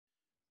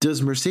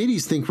Does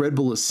Mercedes think Red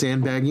Bull is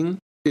sandbagging?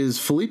 Is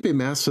Felipe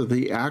Massa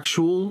the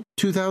actual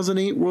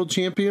 2008 world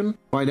champion?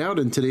 Find out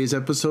in today's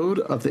episode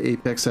of the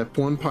Apex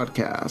F1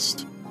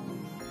 podcast.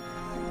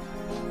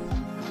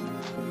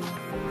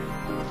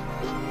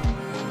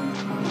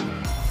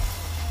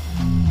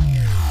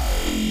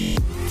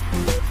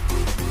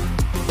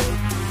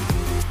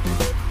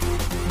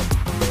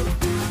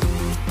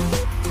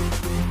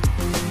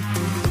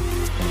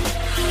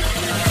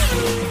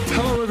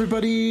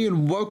 Everybody,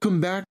 and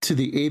welcome back to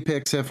the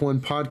Apex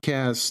F1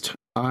 podcast.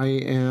 I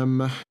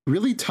am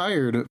really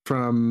tired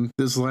from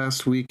this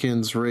last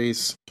weekend's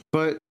race,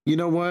 but you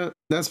know what?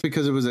 That's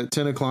because it was at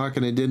 10 o'clock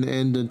and it didn't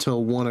end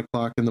until 1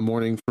 o'clock in the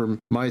morning for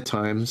my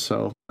time,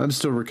 so I'm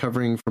still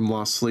recovering from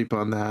lost sleep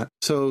on that.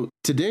 So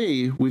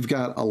today we've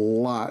got a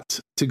lot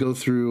to go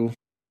through,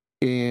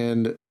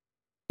 and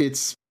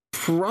it's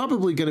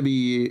probably going to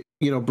be,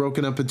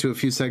 broken up into a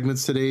few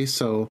segments today.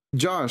 So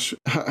Josh,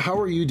 how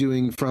are you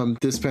doing from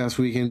this past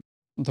weekend?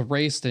 The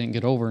race didn't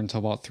get over until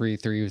about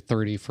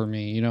 3:30 for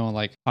me.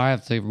 I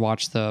have to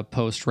watch the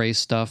post-race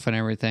stuff and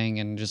everything,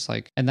 and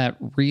and that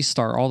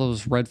restart, all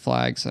those red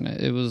flags, and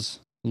it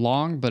was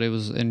long, but it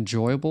was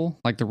enjoyable.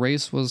 Like, the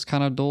race was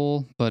kind of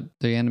dull, but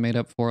the end made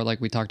up for it, like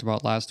we talked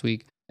about last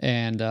week.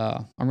 And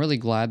I'm really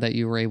glad that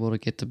you were able to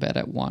get to bed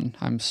at 1.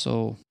 I'm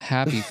so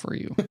happy for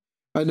you.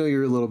 I know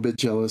you're a little bit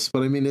jealous,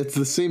 but I mean, at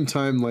the same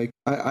time, like,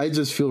 I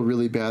just feel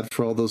really bad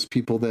for all those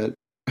people that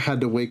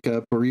had to wake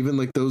up, or even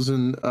like those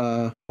in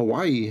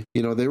Hawaii.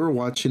 They were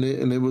watching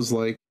it, and it was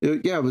like,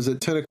 it was at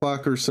 10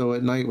 o'clock or so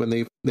at night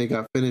when they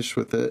got finished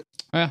with it.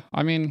 Yeah,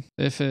 I mean,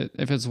 if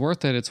it's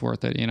worth it, it's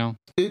worth it.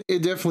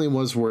 It definitely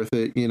was worth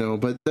it.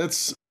 But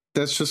that's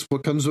just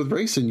what comes with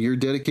racing. You're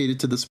dedicated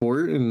to the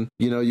sport, and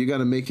you got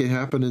to make it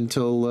happen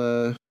until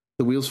the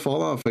wheels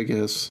fall off, I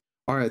guess.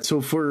 All right,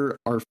 so for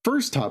our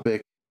first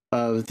topic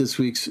of this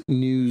week's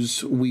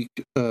news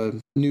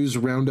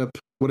roundup,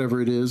 whatever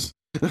it is.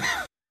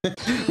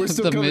 We're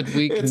still the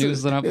midweek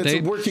news and update.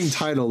 It's a working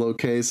title,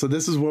 okay? So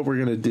this is what we're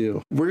going to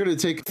do. We're going to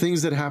take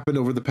things that happened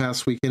over the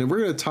past weekend, and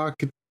we're going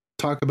to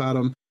talk about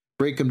them,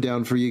 break them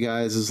down for you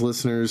guys as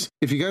listeners.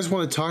 If you guys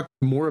want to talk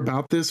more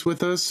about this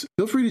with us,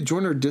 feel free to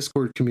join our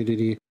Discord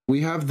community.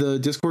 We have the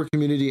Discord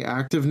community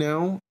active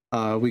now.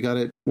 We got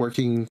it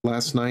working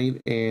last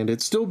night, and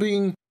it's still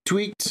being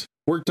tweaked,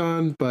 worked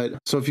on. But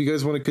so if you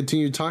guys want to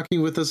continue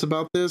talking with us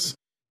about this,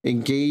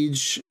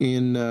 engage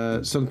in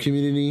some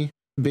community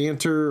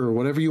banter or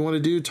whatever you want to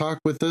do, talk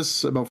with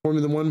us about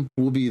Formula One,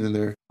 we'll be in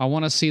there. I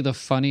want to see the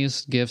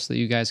funniest gifs that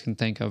you guys can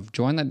think of.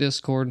 Join that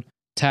Discord,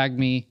 tag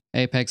me,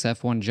 Apex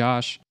F1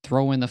 Josh,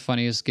 throw in the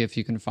funniest gif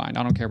you can find.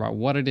 I don't care about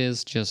what it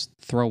is, just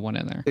throw one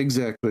in there.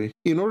 Exactly.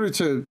 In order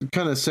to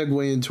kind of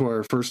segue into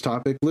our first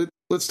topic,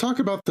 let's talk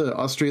about the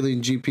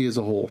Australian GP as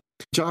a whole.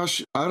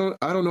 Josh, I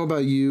don't know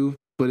about you,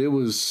 but it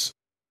was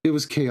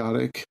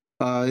chaotic.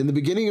 In the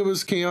beginning, it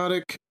was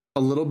chaotic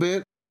a little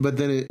bit, but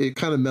then it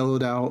kind of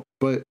mellowed out.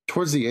 But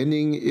towards the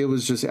ending, it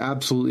was just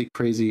absolutely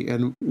crazy.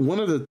 And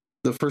one of the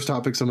first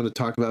topics I'm going to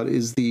talk about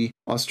is the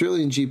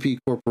Australian GP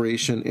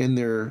Corporation and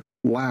their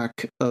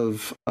lack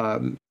of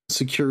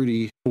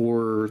security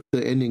for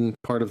the ending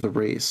part of the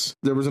race.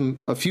 There was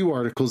a few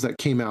articles that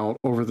came out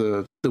over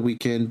the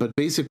weekend, but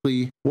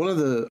basically one of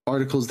the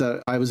articles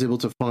that I was able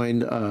to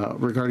find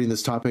regarding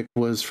this topic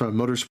was from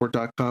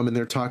motorsport.com, and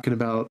they're talking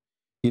about,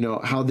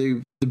 how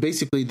they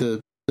basically the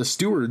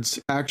stewards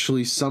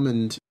actually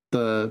summoned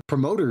the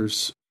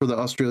promoters for the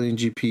Australian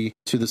GP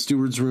to the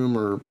stewards room,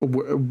 or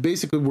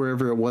basically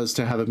wherever it was,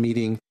 to have a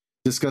meeting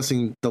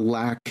discussing the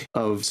lack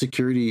of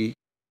security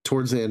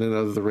towards the end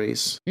of the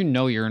race.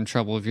 You're in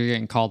trouble if you're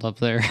getting called up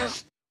there.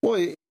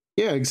 Well,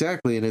 yeah,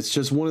 exactly. And it's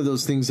just one of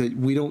those things that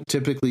we don't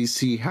typically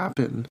see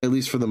happen, at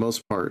least for the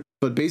most part.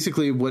 But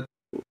basically what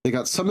they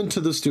got summoned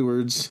to the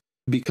stewards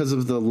because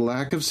of the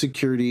lack of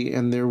security,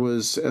 and there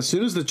was, as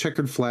soon as the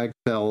checkered flag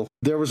fell,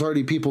 there was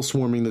already people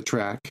swarming the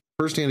track.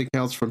 First-hand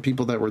accounts from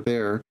people that were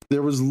there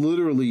was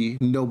literally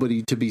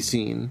nobody to be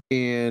seen,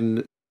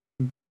 and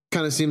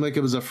kind of seemed like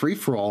it was a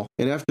free-for-all.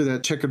 And after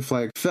that checkered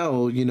flag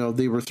fell,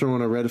 they were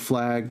throwing a red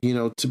flag,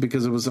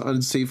 because it was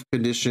unsafe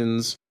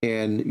conditions.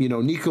 And,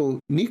 Nico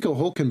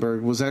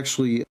Hülkenberg was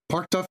actually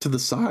parked off to the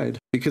side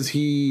because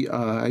he,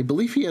 I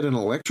believe he had an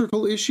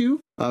electrical issue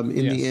in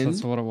the end.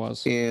 That's what it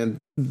was. And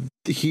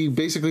he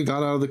basically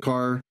got out of the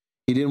car.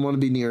 He didn't want to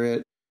be near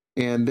it.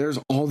 And there's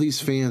all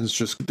these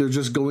fans they're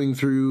just going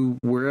through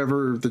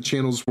wherever the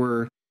channels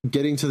were,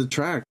 getting to the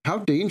track. How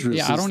dangerous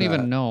is that? I don't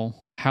even know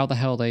how the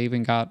hell they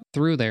even got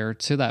through there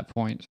to that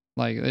point.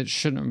 Like, it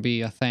shouldn't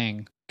be a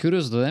thing.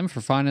 Kudos to them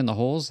for finding the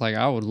holes. Like,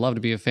 I would love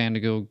to be a fan to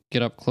go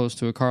get up close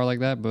to a car like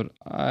that, but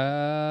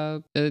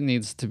it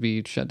needs to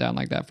be shut down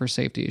like that for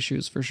safety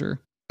issues, for sure.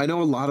 I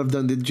know a lot of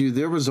them did.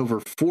 There was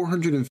over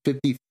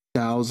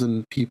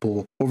 450,000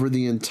 people over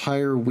the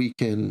entire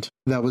weekend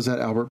that was at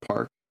Albert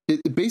Park.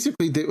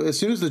 Basically, as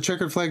soon as the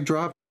checkered flag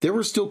dropped, there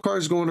were still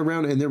cars going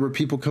around, and there were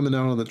people coming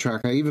out on the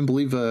track. I even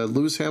believe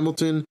Lewis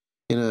Hamilton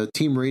in a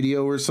team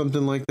radio or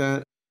something like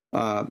that.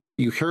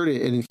 You heard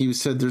it, and he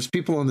said, "There's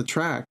people on the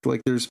track.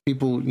 Like, there's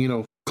people,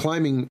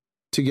 climbing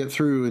to get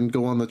through and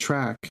go on the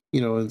track,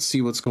 and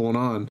see what's going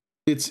on.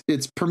 It's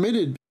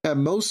permitted at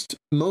most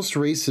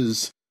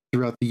races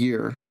throughout the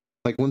year.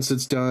 Like once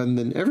it's done,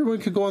 then everyone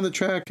could go on the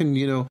track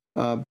and,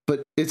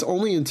 but it's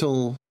only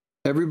until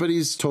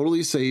everybody's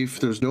totally safe.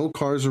 There's no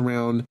cars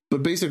around.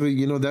 But basically,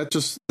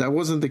 that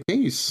wasn't the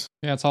case.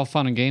 Yeah, it's all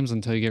fun and games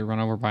until you get run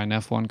over by an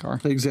F1 car.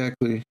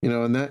 Exactly.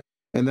 And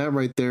that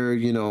right there,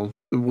 it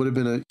would have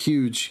been a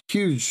huge,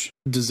 huge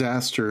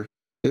disaster.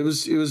 It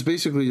was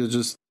basically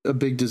just a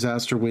big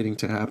disaster waiting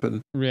to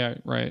happen. Yeah,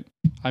 right.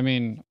 I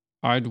mean,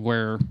 I'd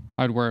wear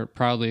it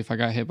proudly if I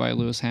got hit by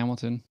Lewis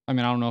Hamilton. I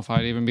mean, I don't know if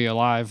I'd even be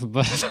alive,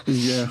 but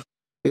yeah.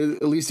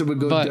 At least it would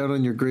go down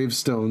on your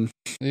gravestone.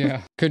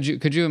 Yeah. Could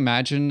you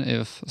imagine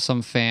if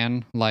some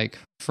fan, like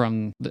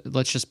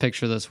let's just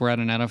picture this, we're at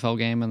an NFL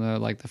game and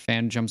the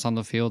fan jumps on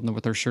the field and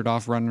with their shirt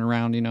off running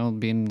around,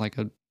 being like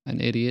an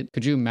idiot.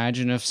 Could you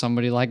imagine if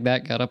somebody like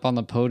that got up on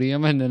the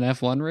podium in an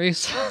F1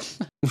 race?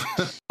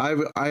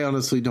 I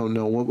honestly don't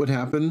know what would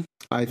happen.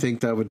 I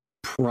think that would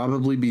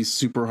probably be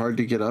super hard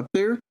to get up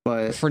there,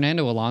 but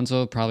Fernando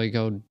Alonso would probably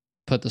go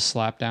put the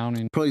slap down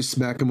and probably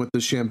smack him with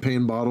the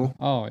champagne bottle.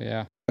 Oh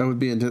yeah. That would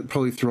be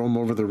probably throw him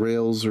over the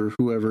rails or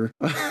whoever.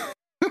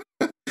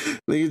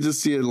 They could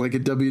just see it like a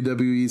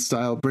WWE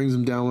style, brings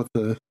him down with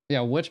the...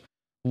 Yeah, which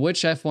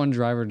F1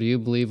 driver do you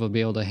believe would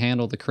be able to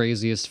handle the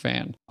craziest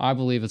fan? I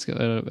believe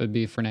it'd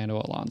be Fernando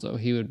Alonso.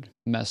 He would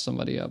mess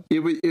somebody up. It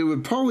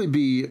would probably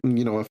be,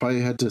 if I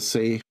had to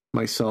say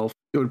myself,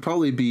 it would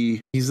probably be,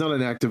 he's not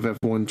an active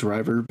F1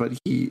 driver, but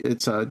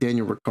it's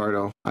Daniel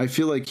Ricciardo. I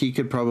feel like he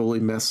could probably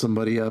mess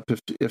somebody up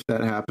if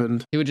that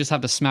happened. He would just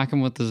have to smack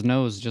him with his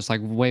nose, just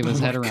like wave his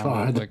head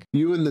around real quick.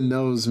 You and the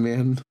nose,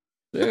 man.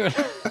 Dude.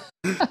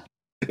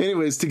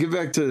 Anyways, to get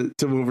back to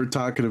what we're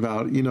talking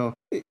about,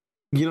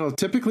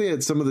 typically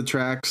at some of the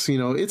tracks,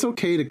 it's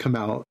okay to come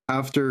out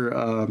after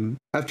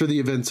the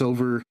event's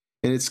over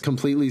and it's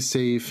completely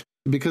safe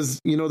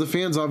because, the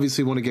fans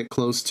obviously want to get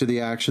close to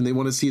the action. They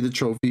want to see the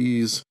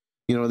trophies,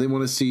 they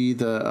want to see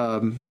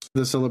the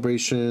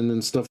celebration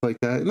and stuff like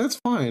that. And that's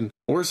fine.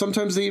 Or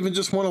sometimes they even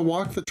just want to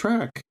walk the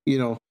track.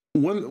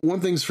 One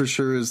thing's for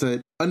sure is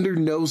that under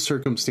no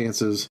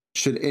circumstances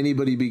should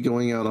anybody be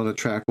going out on a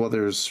track while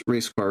there's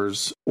race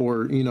cars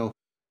or,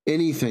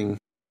 anything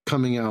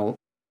coming out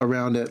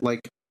around at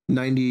like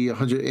 90,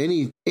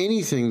 100,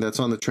 anything that's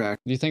on the track.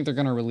 Do you think they're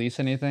going to release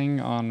anything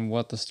on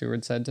what the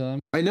steward said to them?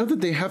 I know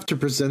that they have to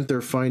present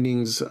their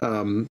findings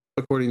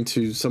according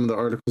to some of the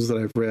articles that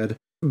I've read.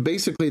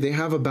 Basically, they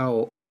have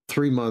about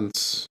 2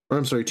 months,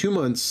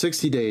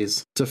 60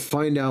 days to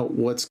find out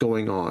what's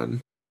going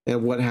on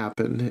and what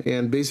happened,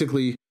 and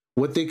basically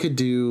what they could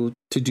do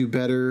to do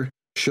better,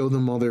 show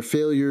them all their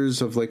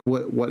failures of like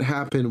what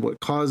happened, what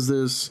caused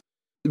this.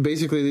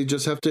 Basically, they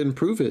just have to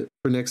improve it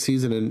for next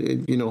season.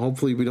 And,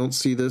 hopefully we don't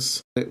see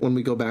this when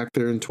we go back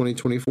there in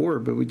 2024,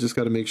 but we just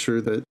got to make sure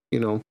that,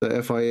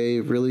 the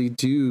FIA really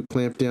do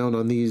clamp down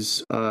on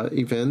these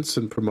events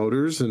and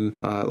promoters and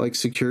like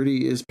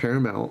security is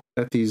paramount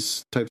at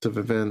these types of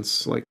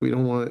events. Like we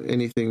don't want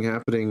anything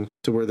happening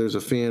to where there's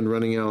a fan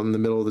running out in the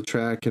middle of the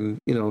track and,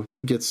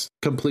 gets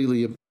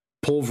completely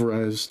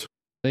pulverized.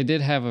 They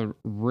did have a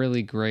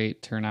really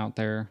great turnout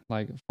there.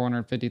 Like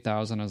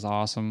 450,000 is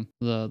awesome.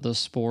 The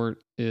sport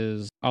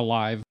is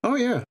alive. Oh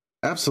yeah,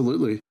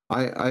 absolutely.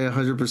 I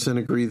 100%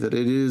 agree that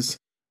it is.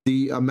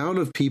 The amount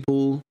of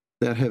people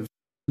that have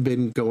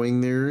been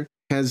going there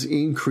has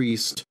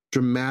increased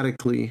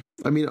dramatically.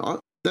 I mean,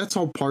 that's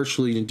all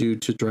partially due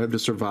to Drive to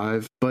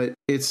Survive, but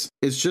it's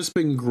just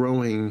been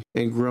growing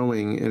and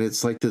growing, and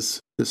it's like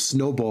this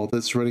snowball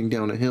that's running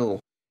down a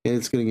hill, and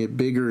it's going to get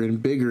bigger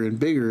and bigger and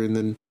bigger, and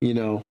then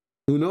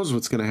who knows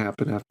what's going to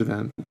happen after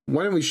that?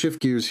 Why don't we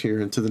shift gears here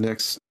into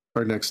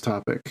our next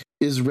topic?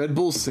 Is Red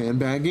Bull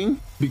sandbagging?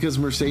 Because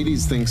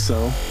Mercedes thinks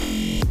so.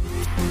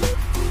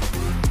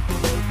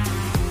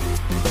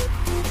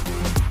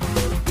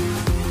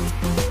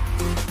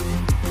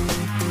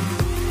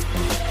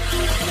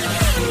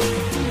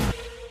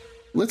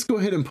 Let's go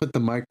ahead and put the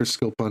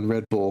microscope on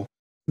Red Bull.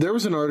 There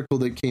was an article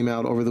that came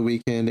out over the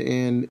weekend,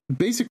 and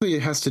basically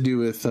it has to do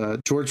with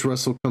George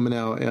Russell coming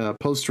out in a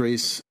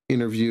post-race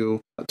interview,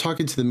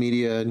 talking to the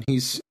media, and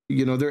he's,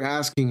 they're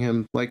asking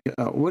him, like,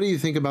 what do you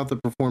think about the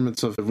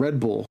performance of Red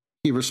Bull?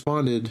 He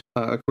responded,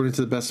 according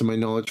to the best of my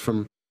knowledge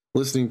from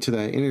listening to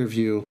that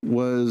interview,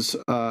 was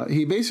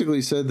he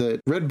basically said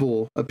that Red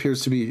Bull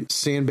appears to be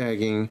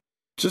sandbagging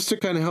just to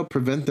kind of help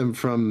prevent them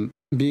from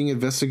being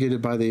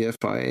investigated by the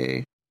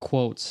FIA.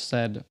 Quotes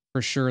said,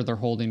 for sure they're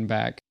holding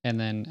back, and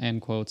then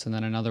end quotes, and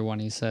then another one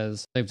he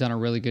says, they've done a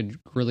really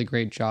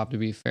great job, to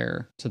be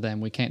fair to them.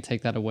 We can't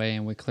take that away,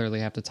 and we clearly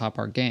have to top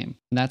our game.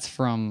 And that's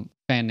from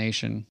Fan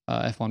Nation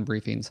F1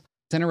 briefings.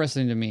 What's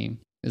interesting to me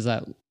is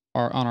that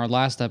on our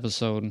last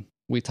episode,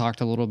 we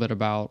talked a little bit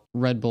about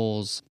Red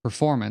Bull's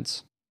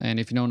performance, and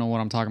if you don't know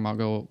what I'm talking about,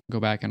 go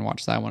back and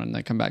watch that one, and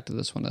then come back to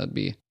this one.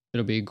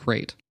 It'll be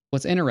great.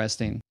 What's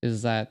interesting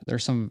is that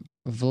there's some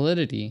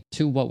validity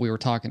to what we were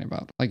talking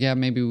about. Like, yeah,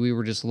 maybe we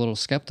were just a little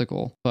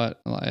skeptical, but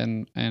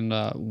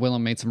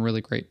Willem made some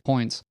really great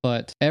points,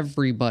 but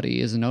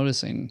everybody is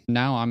noticing.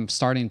 Now I'm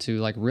starting to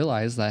like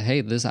realize that,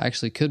 hey, this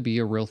actually could be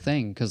a real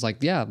thing. Cause like,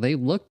 yeah, they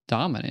look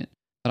dominant,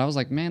 but I was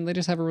like, man, they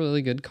just have a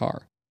really good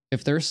car.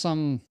 If there's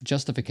some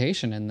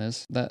justification in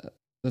this,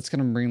 that's going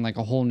to bring like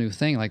a whole new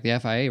thing. Like the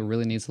FIA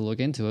really needs to look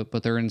into it,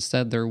 but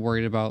they're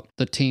worried about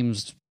the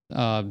teams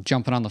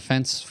jumping on the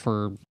fence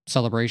for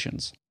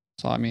celebrations.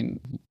 So, I mean,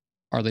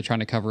 are they trying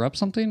to cover up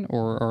something,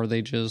 or are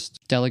they just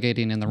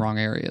delegating in the wrong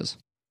areas?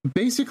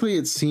 Basically,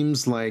 it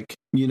seems like,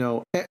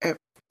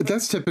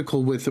 that's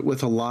typical with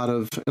a lot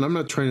of, and I'm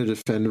not trying to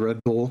defend Red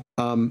Bull,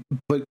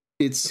 but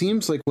it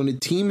seems like when a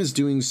team is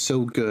doing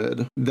so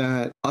good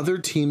that other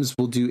teams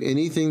will do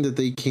anything that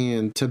they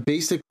can to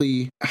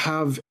basically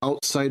have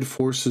outside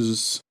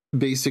forces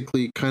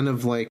basically kind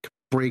of like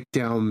break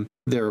down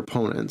their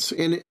opponents.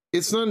 And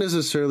it's not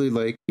necessarily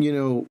like,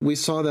 we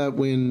saw that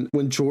when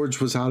George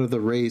was out of the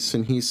race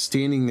and he's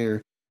standing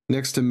there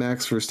next to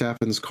Max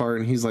Verstappen's car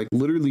and he's like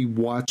literally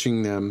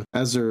watching them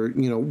as they're,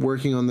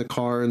 working on the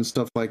car and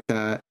stuff like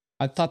that.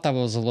 I thought that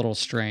was a little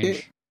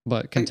strange.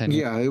 But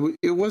continue.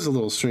 It was a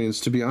little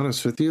strange, to be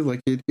honest with you. Like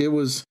it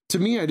was, to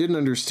me, I didn't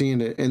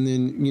understand it. And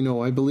then,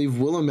 I believe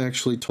Willem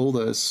actually told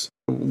us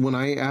when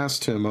I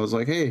asked him, I was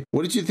like, hey,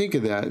 what did you think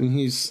of that? And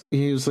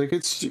he was like,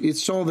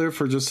 it's all there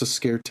for just a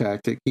scare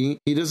tactic. He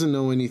doesn't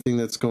know anything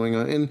that's going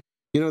on. And,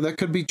 that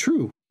could be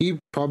true. He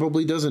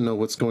probably doesn't know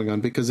what's going on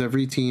because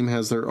every team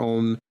has their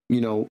own,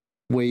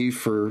 way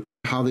for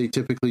how they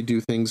typically do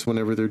things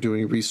whenever they're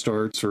doing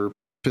restarts or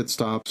pit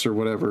stops or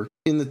whatever.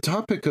 In the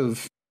topic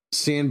of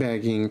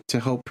sandbagging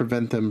to help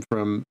prevent them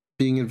from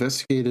being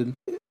investigated,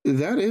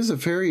 that is a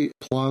very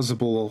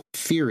plausible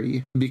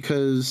theory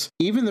because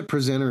even the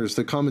presenters,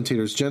 the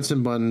commentators,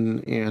 Jensen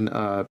Button and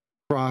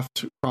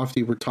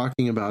Crofty were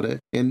talking about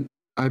it, and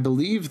I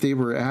believe they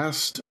were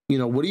asked,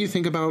 what do you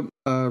think about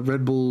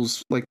Red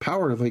Bull's like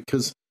power, like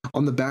because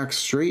on the back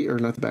straight, or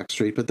not the back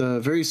straight, but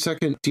the very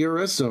second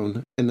DRS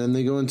zone, and then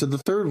they go into the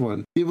third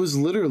one. It was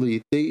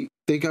literally they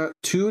got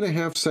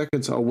 2.5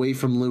 seconds away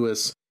from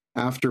Lewis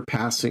after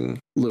passing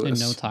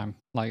Lewis in no time,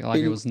 like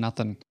it was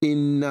nothing.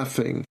 In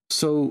nothing.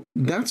 So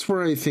that's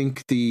where I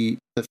think the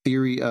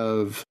theory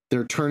of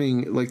they're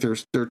turning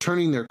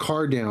their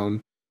car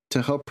down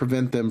to help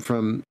prevent them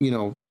from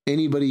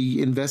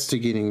anybody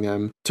investigating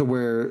them to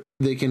where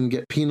they can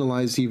get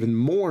penalized even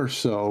more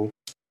so,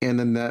 and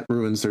then that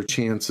ruins their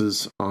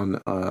chances on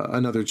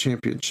another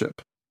championship.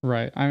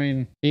 Right. I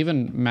mean,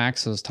 even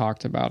Max has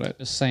talked about it,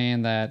 just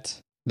saying that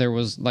there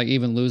was like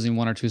even losing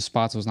 1 or 2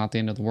 spots was not the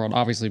end of the world,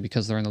 obviously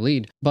because they're in the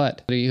lead.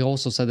 But he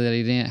also said that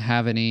he didn't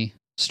have any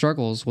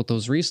struggles with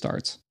those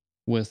restarts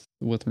with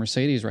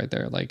Mercedes right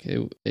there. Like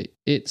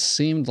it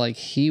seemed like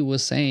he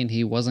was saying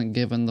he wasn't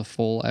given the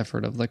full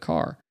effort of the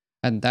car.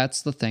 And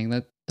that's the thing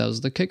that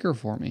does the kicker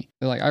for me.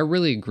 Like, I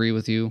really agree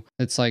with you.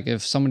 It's like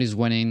if somebody's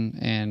winning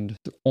and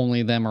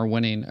only them are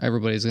winning,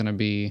 everybody's going to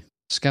be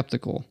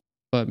skeptical.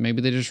 But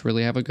maybe they just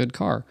really have a good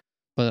car.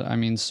 But I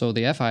mean, so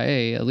the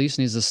FIA at least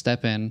needs to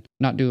step in,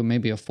 not do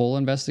maybe a full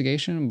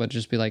investigation, but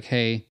just be like,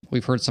 hey,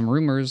 we've heard some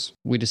rumors.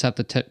 We just have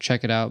to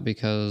check it out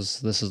because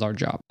this is our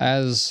job.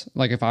 As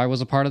like, if I was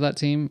a part of that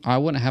team, I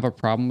wouldn't have a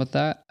problem with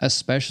that,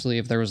 especially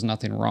if there was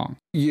nothing wrong.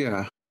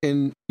 Yeah.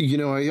 And,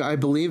 I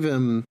believe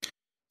him.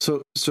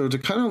 So to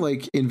kind of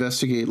like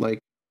investigate like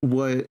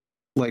what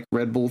like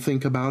Red Bull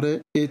think about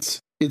it, it's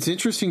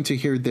interesting to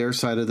hear their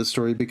side of the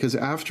story because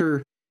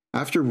after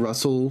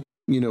Russell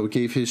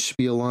gave his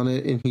spiel on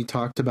it and he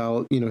talked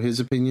about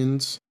his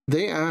opinions,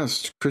 they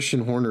asked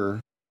Christian Horner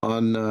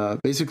on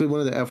basically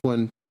one of the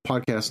F1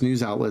 podcast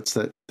news outlets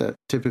that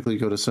typically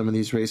go to some of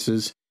these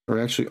races, or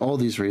actually all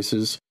these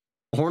races.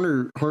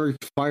 Horner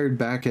fired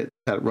back at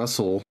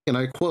Russell, and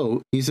I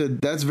quote, he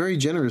said, "That's very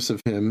generous of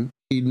him.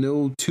 He'd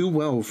know too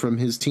well from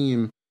his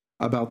team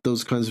about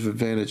those kinds of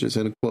advantages,"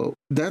 end quote.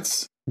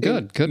 That's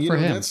good for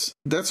him.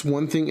 That's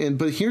one thing.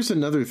 But here's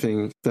another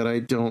thing that I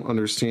don't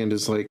understand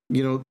is like,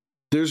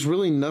 there's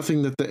really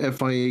nothing that the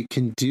FIA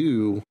can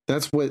do.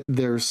 That's what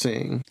they're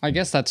saying. I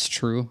guess that's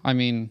true. I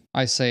mean,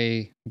 I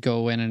say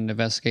go in and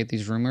investigate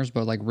these rumors,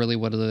 but like really,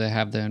 what do they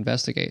have to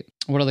investigate?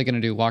 What are they going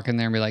to do? Walk in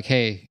there and be like,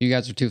 hey, you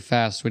guys are too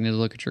fast. We need to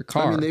look at your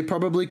car. I mean, they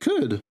probably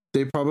could.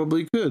 They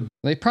probably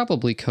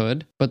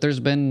could, but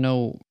there's been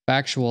no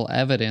factual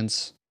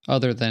evidence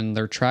other than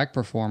their track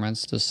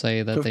performance to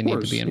say that they need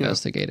to be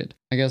investigated.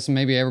 Yeah. I guess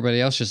maybe everybody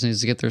else just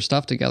needs to get their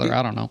stuff together. Yeah.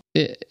 I don't know.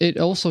 It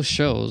also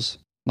shows,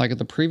 like at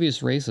the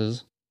previous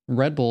races,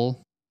 Red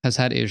Bull has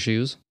had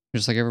issues,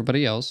 just like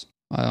everybody else.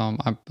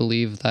 I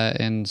believe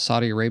that in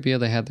Saudi Arabia,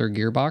 they had their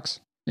gearbox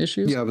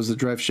issues. Yeah, it was the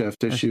drive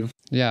shaft issue.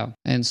 Yeah.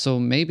 And so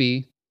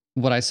maybe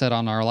what I said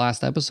on our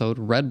last episode,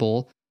 Red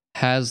Bull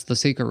has the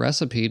secret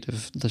recipe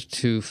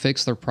to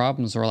fix their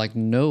problems, or like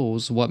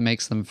knows what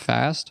makes them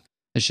fast.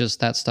 It's just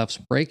that stuff's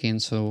breaking,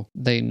 so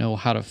they know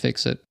how to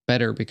fix it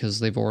better because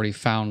they've already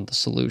found the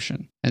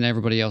solution and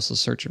everybody else is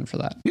searching for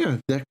that. Yeah,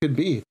 that could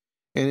be.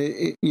 And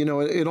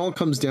it all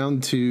comes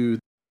down to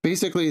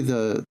basically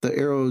the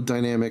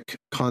aerodynamic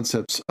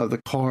concepts of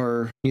the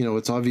car.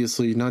 It's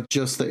obviously not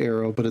just the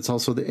aero, but it's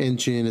also the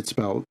engine. It's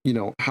about,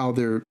 how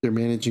they're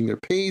managing their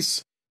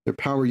pace, their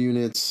power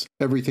units,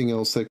 everything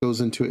else that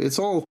goes into it. It's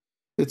all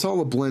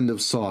a blend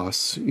of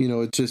sauce.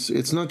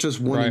 It's not just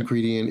one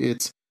ingredient.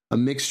 It's a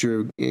mixture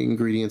of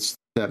ingredients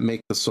that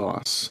make the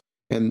sauce.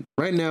 And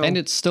right now, and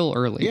it's still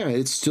early. Yeah,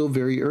 it's still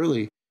very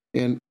early.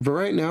 And for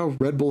right now,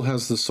 Red Bull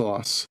has the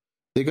sauce.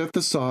 They got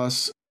the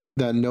sauce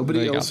that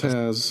nobody else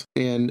has.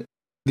 And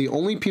the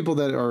only people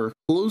that are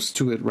close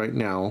to it right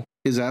now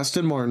is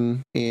Aston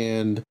Martin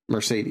and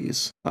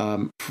Mercedes.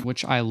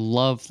 Which I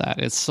love that.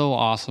 It's so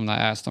awesome that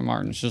Aston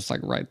Martin's just like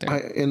right there.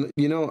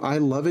 I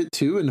love it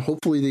too. And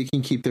hopefully they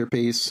can keep their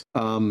pace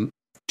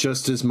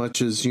just as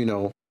much as,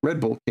 Red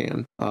Bull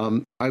can.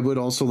 I would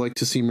also like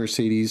to see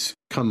Mercedes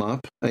come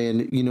up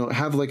and,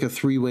 have like a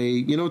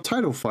three-way,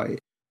 title fight.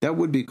 That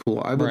would be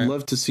cool. I would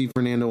love to see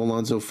Fernando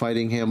Alonso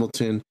fighting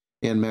Hamilton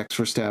and Max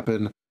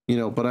Verstappen,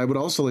 but I would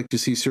also like to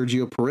see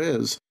Sergio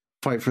Perez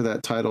fight for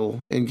that title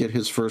and get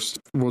his first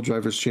World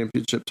Drivers'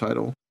 Championship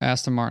title.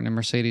 Aston Martin and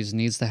Mercedes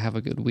needs to have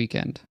a good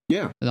weekend.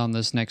 Yeah. On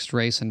this next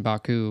race in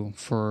Baku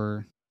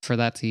for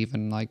that to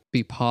even like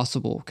be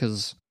possible,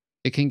 because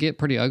it can get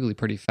pretty ugly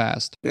pretty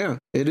fast. Yeah,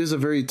 it is a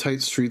very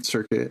tight street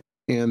circuit,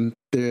 and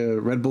the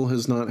Red Bull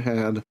has not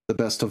had the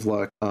best of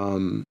luck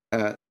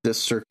at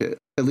this circuit.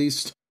 At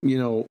least,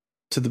 to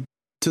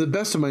the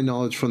best of my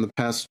knowledge from the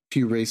past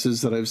few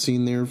races that I've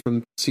seen there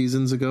from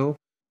seasons ago,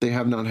 they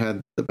have not had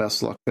the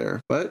best luck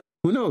there. But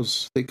who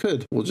knows? They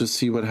could. We'll just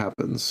see what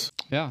happens.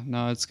 Yeah,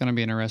 no, it's going to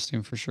be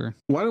interesting for sure.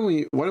 Why don't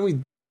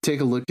we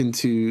take a look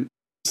into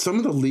some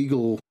of the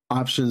legal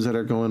options that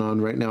are going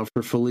on right now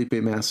for Felipe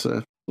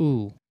Massa?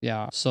 Ooh,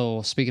 yeah.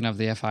 So speaking of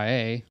the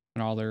FIA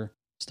and all their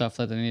stuff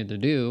that they need to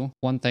do,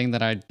 one thing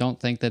that I don't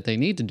think that they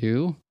need to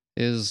do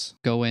is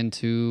go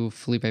into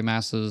Felipe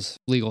Massa's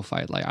legal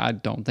fight. Like, I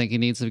don't think he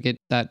needs to get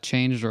that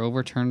changed or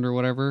overturned or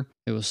whatever.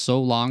 It was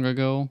so long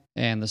ago,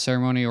 and the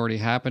ceremony already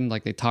happened.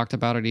 Like, they talked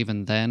about it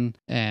even then.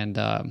 And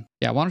why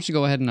don't you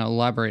go ahead and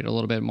elaborate a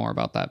little bit more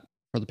about that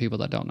for the people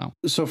that don't know?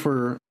 So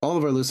for all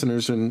of our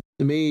listeners, and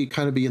they may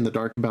kind of be in the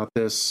dark about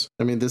this,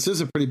 I mean, this is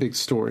a pretty big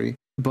story,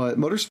 but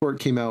Motorsport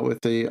came out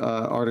with a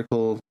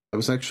article. It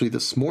was actually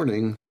this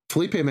morning.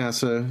 Felipe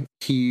Massa,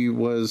 he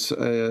was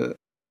a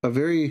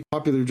very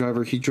popular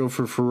driver. He drove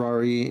for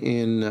Ferrari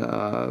in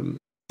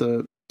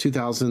the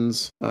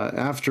 2000s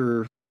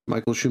after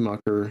Michael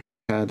Schumacher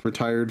had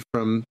retired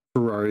from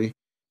Ferrari.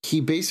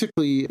 He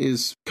basically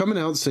is coming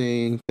out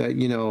saying that,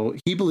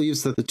 he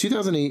believes that the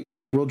 2008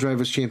 World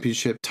Drivers'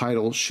 Championship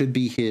title should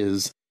be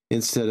his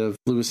instead of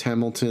Lewis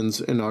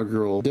Hamilton's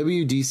inaugural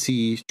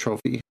WDC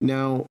trophy.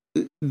 Now,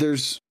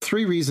 there's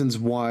three reasons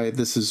why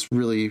this is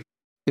really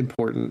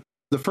important.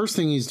 The first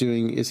thing he's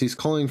doing is he's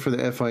calling for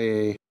the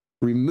FIA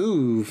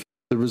remove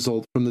the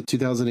result from the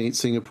 2008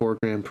 Singapore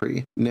Grand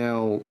Prix.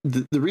 Now,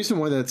 the reason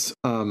why that's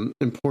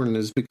important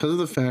is because of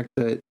the fact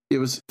that it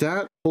was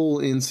that whole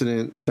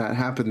incident that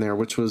happened there,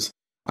 which was,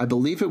 I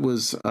believe it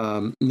was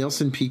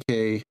Nelson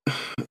Piquet.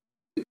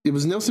 It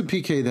was Nelson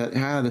Piquet that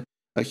had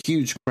a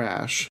huge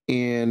crash,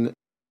 and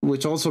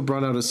which also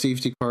brought out a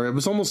safety car. It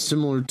was almost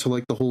similar to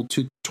like the whole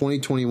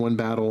 2021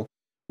 battle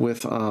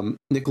with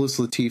Nicholas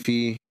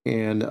Latifi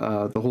and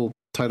the whole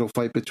title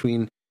fight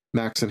between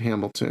Max and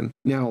Hamilton.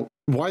 Now,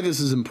 why this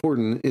is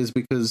important is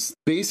because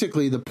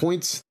basically the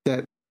points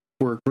that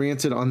were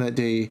granted on that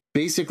day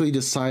basically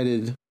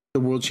decided the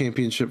world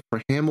championship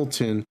for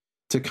Hamilton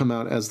to come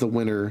out as the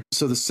winner.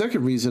 So the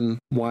second reason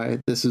why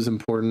this is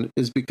important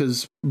is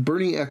because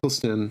Bernie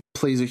Ecclestone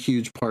plays a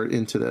huge part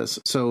into this.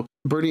 So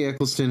Bernie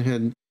Ecclestone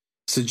had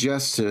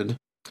suggested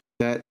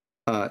that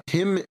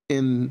him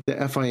and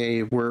the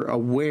FIA were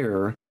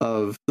aware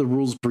of the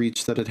rules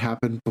breach that had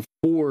happened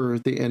before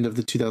the end of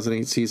the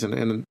 2008 season.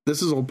 And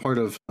this is all part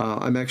of,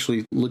 I'm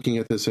actually looking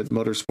at this at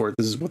Motorsport.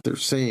 This is what they're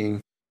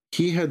saying.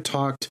 He had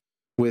talked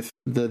with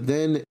the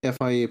then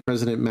FIA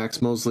president,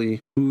 Max Mosley,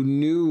 who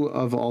knew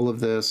of all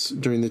of this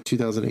during the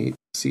 2008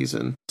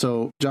 season.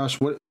 So, Josh,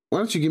 why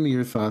don't you give me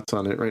your thoughts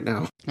on it right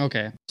now?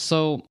 Okay.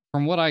 So,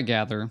 from what I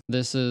gather,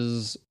 this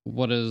is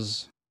what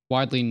is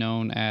widely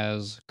known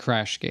as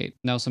Crashgate.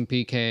 Nelson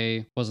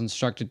Piquet was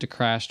instructed to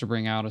crash to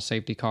bring out a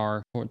safety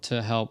car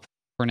to help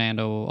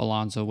Fernando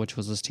Alonso, which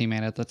was his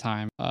teammate at the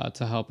time,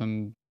 to help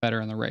him better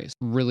in the race.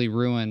 Really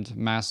ruined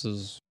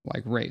Massa's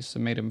race. It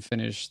made him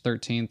finish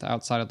 13th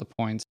outside of the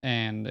points,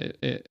 and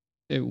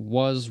it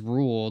was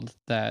ruled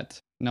that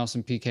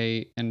Nelson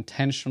Piquet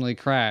intentionally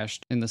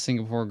crashed in the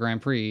Singapore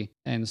Grand Prix.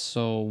 And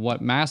so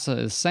what Massa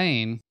is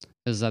saying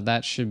is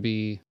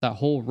that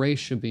whole race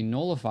should be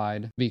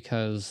nullified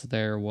because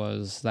there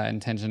was that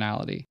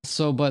intentionality.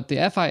 So, but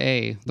the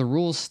FIA, the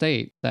rules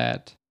state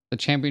that the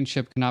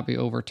championship cannot be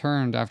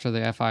overturned after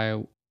the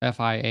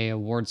FIA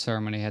award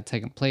ceremony had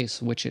taken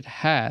place, which it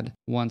had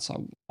once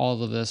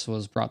all of this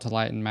was brought to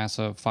light and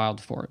Massa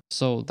filed for it.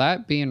 So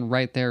that being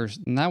right there,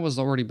 and that was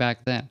already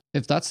back then.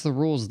 If that's the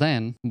rules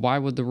then, why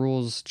would the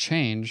rules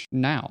change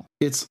now?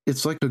 It's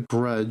like a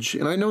grudge.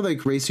 And I know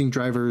racing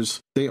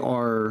drivers, they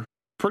are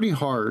pretty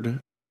hard.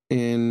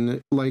 And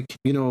like,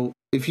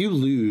 if you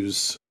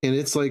lose, and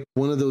it's like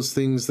one of those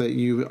things that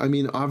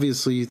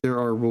obviously there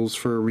are rules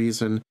for a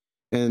reason.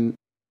 And,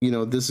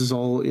 this is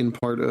all in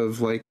part of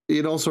like,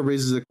 it also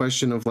raises the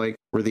question of like,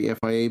 were the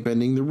FIA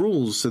bending the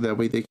rules so that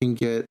way they can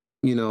get,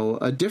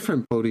 a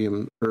different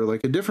podium or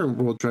like a different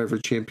world driver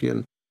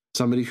champion,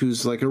 somebody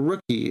who's like a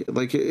rookie.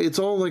 Like it's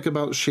all like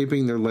about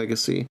shaping their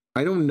legacy.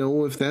 I don't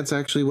know if that's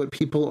actually what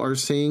people are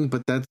saying,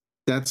 but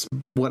that's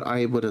what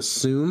I would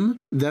assume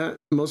that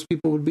most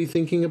people would be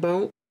thinking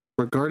about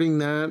regarding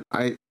that.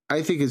 I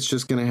think it's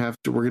just we're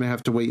gonna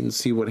have to wait and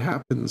see what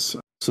happens.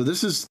 So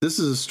this is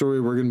a story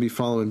we're gonna be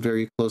following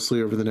very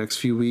closely over the next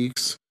few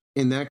weeks.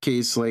 In that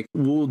case, like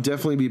we'll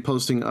definitely be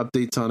posting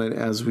updates on it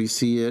as we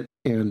see it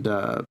and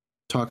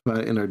talk about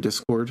it in our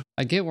Discord.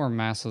 I get where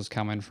Massa's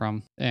coming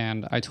from,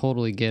 and I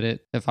totally get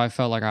it. If I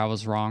felt like I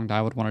was wronged,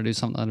 I would want to do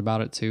something about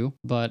it too.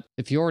 But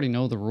if you already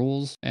know the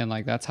rules and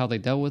like that's how they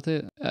dealt with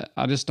it,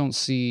 I just don't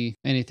see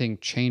anything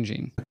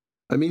changing.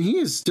 I mean, he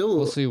is still.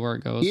 We'll see where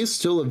it goes. He is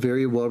still a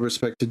very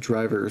well-respected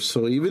driver.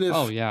 So even if,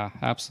 oh yeah,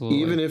 absolutely.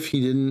 Even if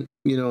he didn't,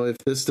 if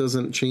this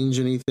doesn't change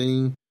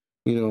anything,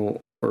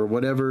 or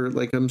whatever,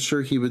 like I'm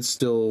sure he would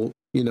still,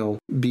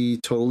 be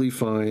totally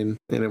fine,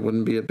 and it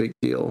wouldn't be a big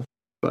deal.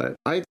 But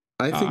I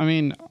think. I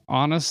mean,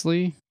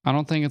 honestly, I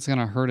don't think it's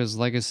gonna hurt his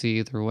legacy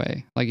either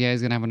way. Like, yeah,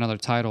 he's gonna have another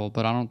title,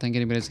 but I don't think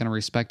anybody's gonna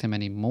respect him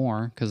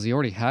anymore because he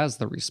already has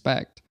the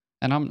respect.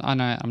 And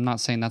I'm not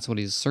saying that's what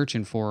he's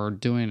searching for or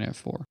doing it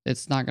for.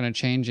 It's not going to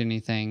change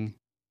anything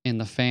in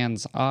the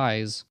fans'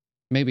 eyes.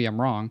 Maybe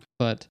I'm wrong,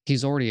 but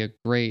he's already a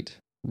great,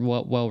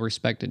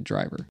 well-respected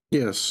driver.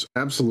 Yes,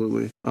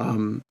 absolutely.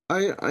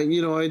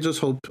 I just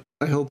hope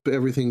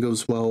everything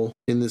goes well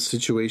in this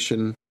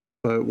situation.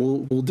 But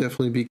we'll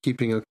definitely be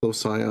keeping a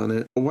close eye on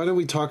it. Why don't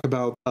we talk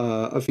about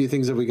a few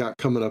things that we got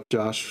coming up,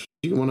 Josh?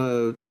 Do you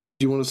want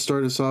to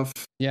start us off?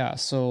 Yeah.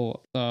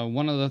 So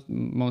one of the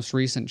most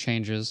recent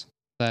changes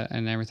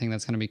and everything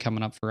that's going to be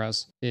coming up for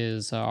us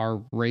is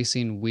our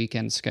racing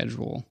weekend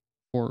schedule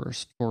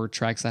for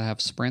tracks that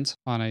have sprints.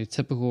 On a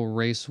typical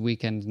race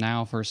weekend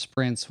now for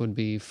sprints would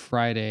be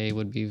Friday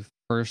would be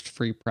first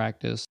free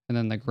practice and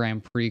then the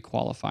Grand Prix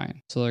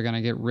qualifying. So they're going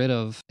to get rid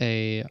of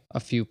a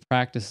few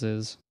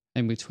practices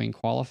in between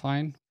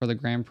qualifying for the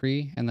Grand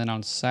Prix, and then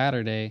on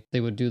Saturday they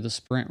would do the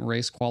sprint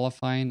race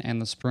qualifying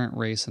and the sprint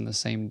race in the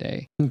same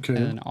day. Okay.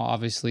 And then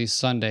obviously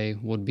Sunday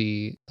would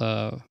be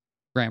the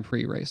Grand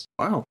Prix race.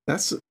 Wow,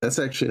 that's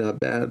actually not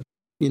bad.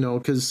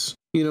 Because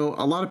a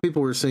lot of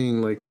people were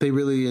saying like they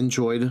really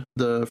enjoyed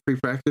the free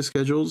practice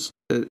schedules,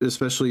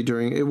 especially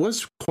during. It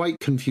was quite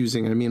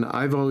confusing. I mean,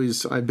 I've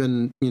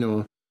been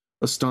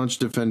a staunch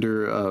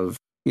defender of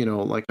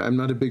like I'm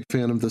not a big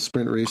fan of the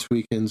sprint race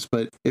weekends,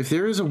 but if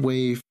there is a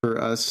way for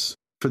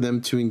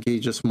them to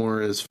engage us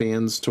more as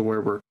fans to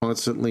where we're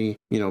constantly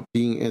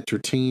being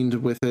entertained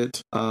with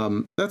it,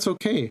 that's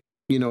okay.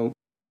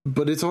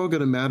 But it's all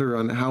going to matter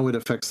on how it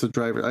affects the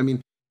driver. I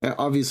mean,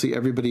 obviously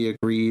everybody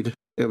agreed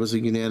it was a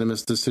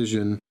unanimous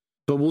decision,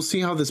 but we'll see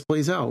how this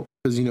plays out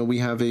because we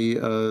have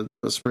a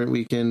sprint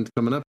weekend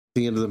coming up at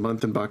the end of the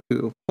month in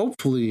Baku.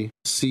 Hopefully,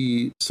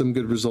 see some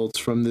good results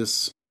from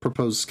this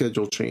proposed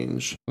schedule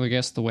change. Well, I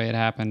guess the way it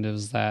happened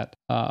is that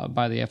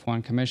by the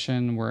F1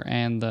 Commission,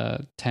 and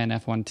the 10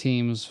 F1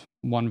 teams,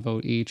 one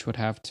vote each would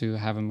have to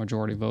have a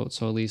majority vote.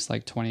 So at least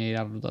like 28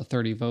 out of the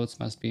 30 votes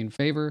must be in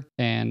favor.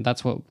 And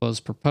that's what was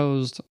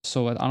proposed.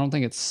 So I don't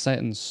think it's set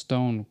in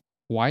stone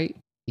quite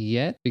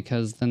yet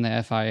because then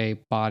the FIA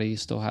body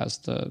still has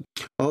to.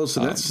 Oh,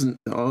 so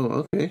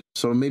okay.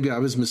 So maybe I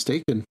was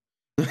mistaken.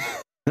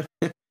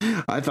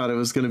 I thought it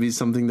was going to be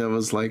something that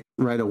was like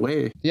right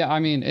away. Yeah, I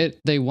mean,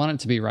 they want it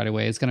to be right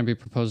away. It's going to be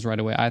proposed right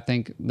away. I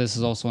think this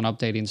is also an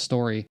updating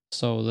story.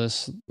 So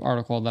this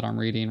article that I'm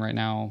reading right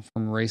now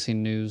from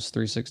Racing News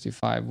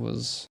 365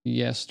 was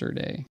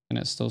yesterday, and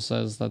it still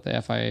says that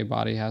the FIA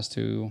body has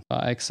to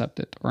accept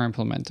it or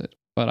implement it.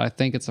 But I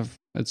think it's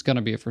going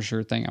to be a for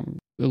sure thing.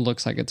 It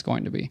looks like it's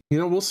going to be.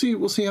 We'll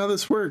see how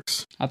this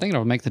works. I think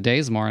it'll make the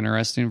days more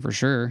interesting for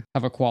sure.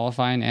 Have a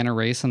qualifying and a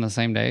race on the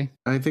same day.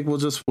 I think we'll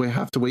just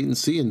have to wait and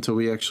see until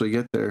we actually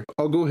get there.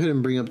 I'll go ahead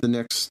and bring up the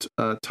next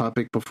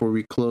topic before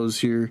we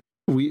close here.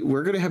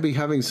 We're going to be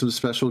having some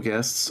special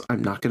guests.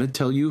 I'm not going to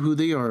tell you who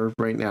they are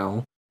right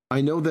now.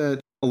 I know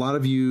that a lot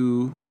of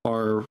you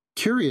are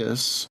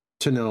curious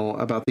to know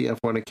about the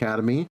F1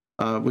 Academy,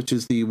 which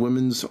is the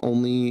women's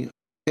only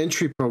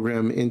entry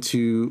program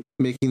into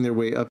making their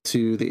way up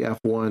to the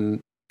F1,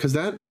 because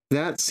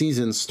that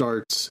season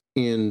starts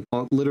in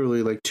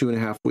literally like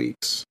 2.5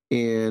 weeks,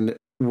 and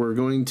we're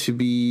going to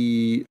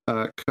be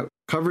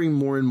covering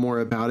more and more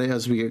about it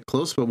as we get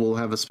close. But we'll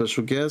have a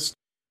special guest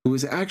who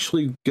is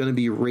actually going to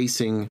be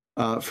racing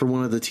for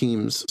one of the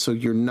teams, so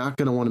you're not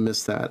going to want to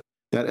miss that.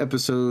 That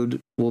episode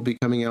will be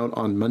coming out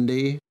on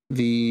Monday,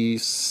 the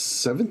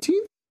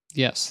 17th.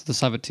 Yes, the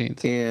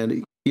 17th.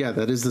 And yeah,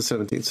 that is the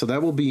 17th. So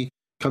that will be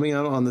coming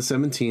out on the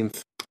 17th.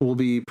 We'll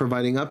be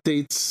providing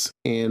updates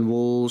and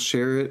we'll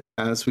share it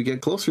as we get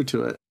closer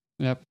to it.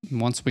 Yep.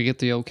 Once we get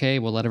the okay,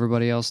 we'll let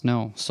everybody else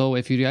know. So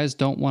if you guys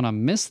don't want to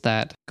miss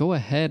that, go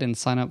ahead and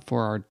sign up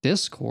for our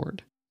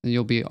Discord.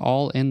 You'll be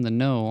all in the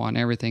know on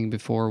everything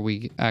before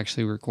we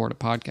actually record a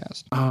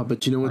podcast.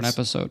 But you know what's an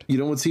episode. You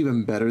know what's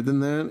even better than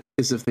that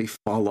is if they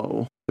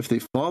follow. If they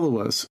follow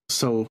us.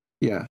 So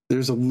yeah,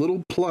 there's a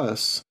little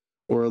plus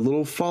or a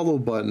little follow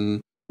button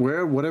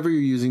where whatever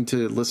you're using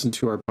to listen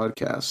to our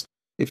podcast.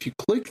 If you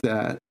click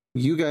that,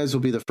 you guys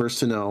will be the first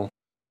to know,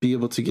 be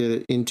able to get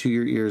it into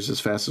your ears as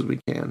fast as we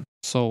can.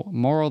 So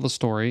moral of the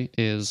story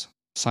is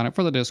sign up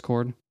for the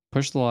Discord,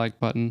 push the like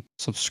button,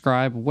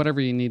 subscribe, whatever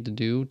you need to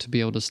do to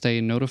be able to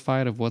stay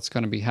notified of what's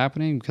going to be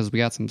happening, because we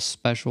got some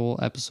special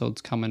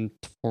episodes coming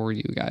for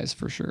you guys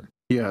for sure.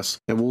 Yes,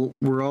 and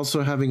we're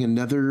also having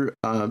another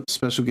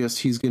special guest.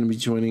 He's going to be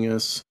joining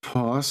us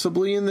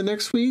possibly in the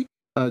next week,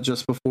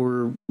 just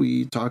before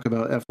we talk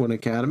about F1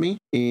 Academy.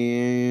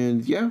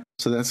 And yeah,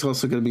 so that's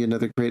also going to be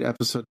another great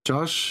episode.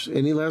 Josh,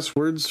 any last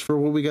words for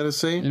what we got to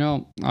say? You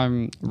know,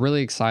 I'm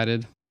really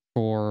excited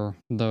for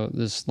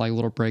this like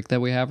little break that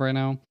we have right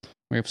now.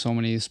 We have so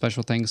many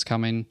special things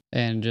coming,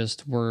 and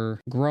just we're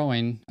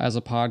growing as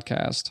a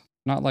podcast.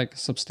 Not like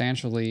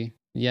substantially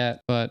yet,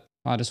 but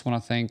I just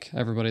want to thank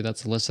everybody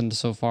that's listened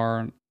so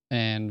far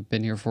and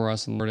been here for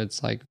us. And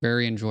it's like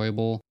very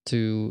enjoyable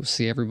to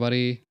see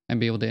everybody and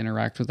be able to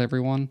interact with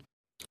everyone.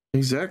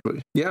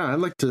 Exactly. Yeah, I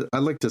like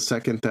to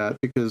second that,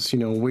 because, you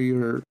know,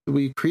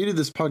 we created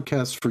this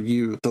podcast for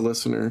you, the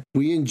listener.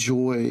 We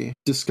enjoy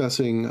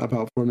discussing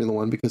about Formula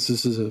One because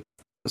this is a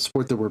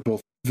sport that we're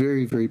both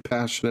very, very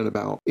passionate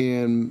about.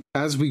 And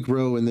as we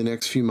grow in the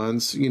next few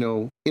months, you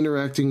know,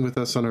 interacting with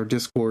us on our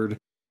Discord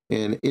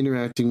and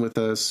interacting with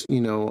us,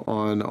 you know,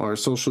 on our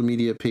social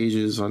media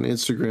pages on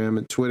Instagram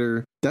and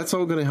Twitter, that's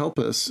all going to help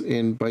us.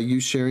 And by you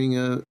sharing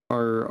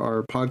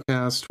our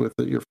podcast with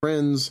your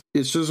friends,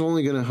 it's just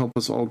only going to help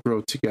us all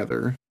grow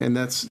together. And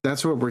that's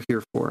what we're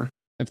here for.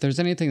 If there's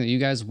anything that you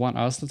guys want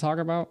us to talk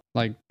about,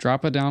 like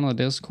drop it down on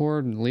the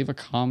Discord and leave a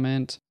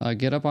comment,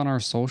 get up on our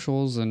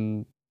socials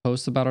and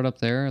post about it up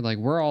there. Like,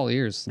 we're all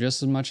ears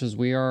just as much as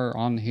we are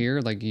on here.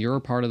 Like, you're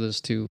a part of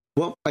this too.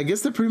 Well, I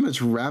guess that pretty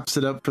much wraps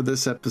it up for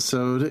this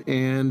episode.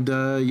 And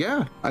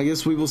yeah, I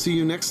guess we will see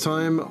you next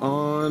time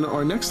on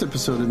our next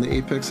episode in the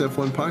Apex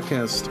F1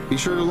 podcast. Be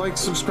sure to like,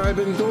 subscribe,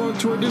 and go on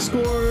to our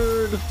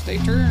Discord. Stay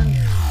tuned.